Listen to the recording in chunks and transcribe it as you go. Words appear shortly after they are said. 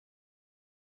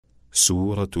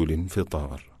سورة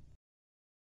الانفطار.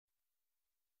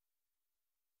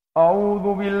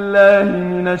 أعوذ بالله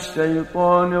من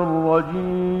الشيطان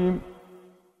الرجيم.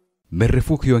 Me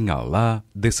refugio en Allah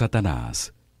de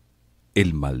Satanás,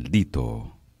 el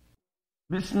maldito.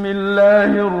 بسم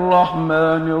الله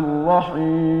الرحمن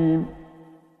الرحيم.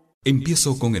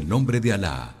 Empiezo con el nombre de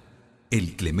Alá,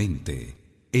 el Clemente,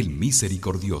 el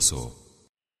Misericordioso.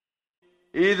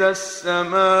 إذا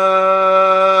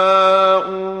السماء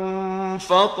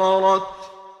انفطرت.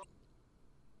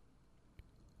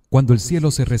 Cuando el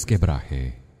cielo se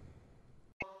resquebraje,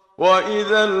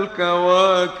 وإذا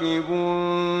الكواكب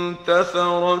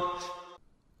انتثرت.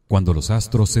 cuando los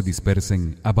astros se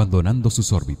dispersen abandonando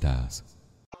sus órbitas,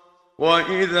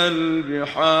 وإذا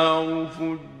البحار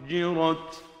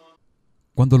فجرت.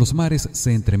 cuando los mares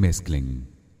se entremezclen,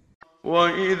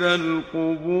 وإذا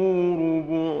القبور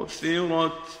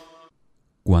بعثرت.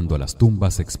 cuando las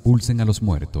tumbas expulsen a los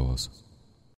muertos,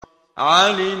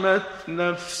 علمت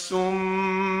نفس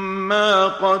ما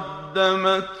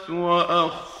قدمت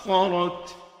وأخرت.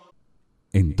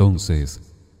 entonces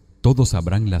todos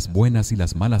sabrán las buenas y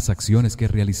las malas acciones que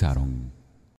realizaron.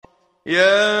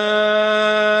 يا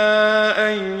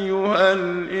أيها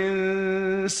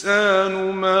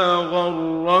الإنسان ما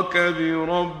غرك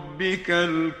بربك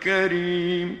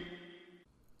الكريم.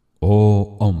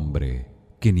 Oh hombre,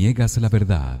 que niegas la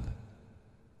verdad,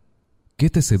 ¿qué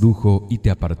te sedujo y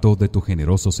te apartó de tu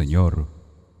generoso Señor?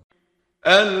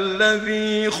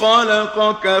 الذي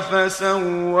خلقك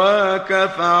فسواك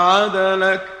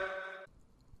فعدلك.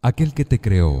 Aquel que te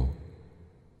creó,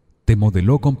 te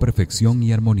modeló con perfección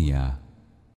y armonía.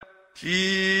 في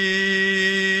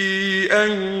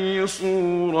أي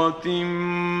صورة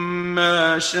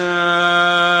ما شاء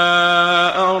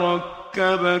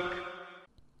ركبك.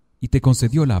 Y te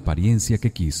concedió la apariencia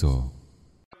que quiso.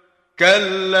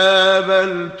 كلا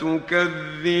بل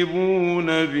تكذبون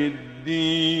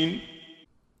بالدين.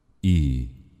 Y,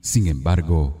 sin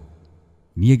embargo,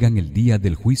 niegan el día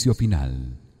del juicio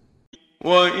final.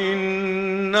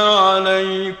 وإن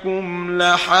عليكم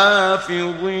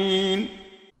لحافظين.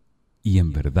 Y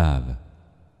en verdad,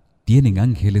 tienen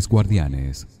ángeles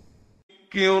guardianes,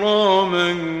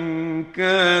 كراما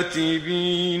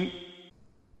كاتبين.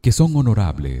 que son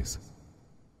honorables,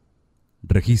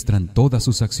 registran todas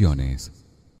sus acciones,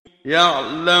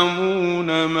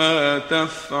 يعلمون ما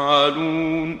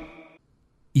تفعلون.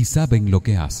 y saben lo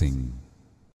que hacen.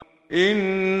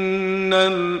 إن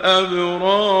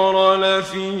الأبرار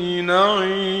لفي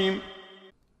نعيم.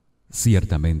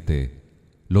 Ciertamente,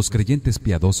 los creyentes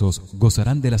piadosos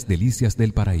gozarán de las delicias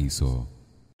del paraíso,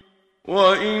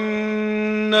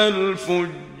 وإن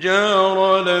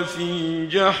الفجار لفي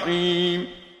جحيم.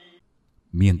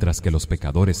 mientras que los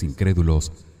pecadores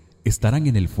incrédulos estarán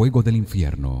en el fuego del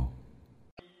infierno,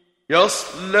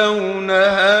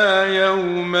 يصلونها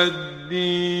يوم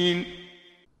الدين.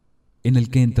 en el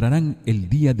que entrarán el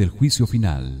día del juicio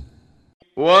final,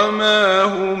 وما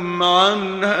هم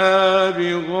عنها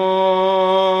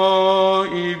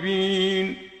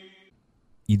بغائبين.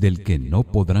 y del que no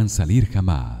podrán salir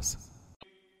jamás.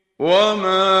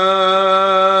 وما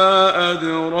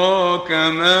أدراك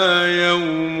ما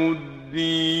يوم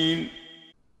الدين.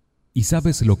 ¿Y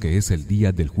sabes lo que es el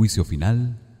día del juicio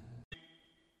final?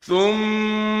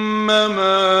 ثم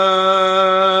ما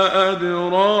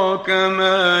أدراك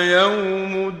ما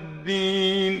يوم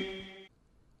الدين.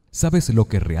 ¿Sabes lo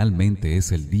que realmente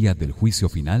es el día del juicio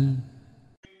final?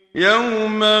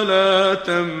 يوم لا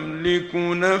تملك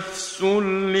نفس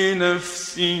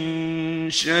لنفس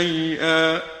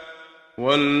شيئا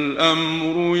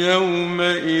والأمر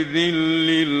يومئذ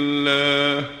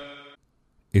لله.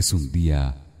 Es un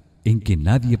día en que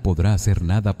nadie podrá hacer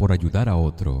nada por ayudar a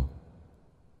otro,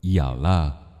 y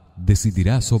Allah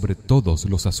decidirá sobre todos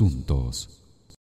los asuntos.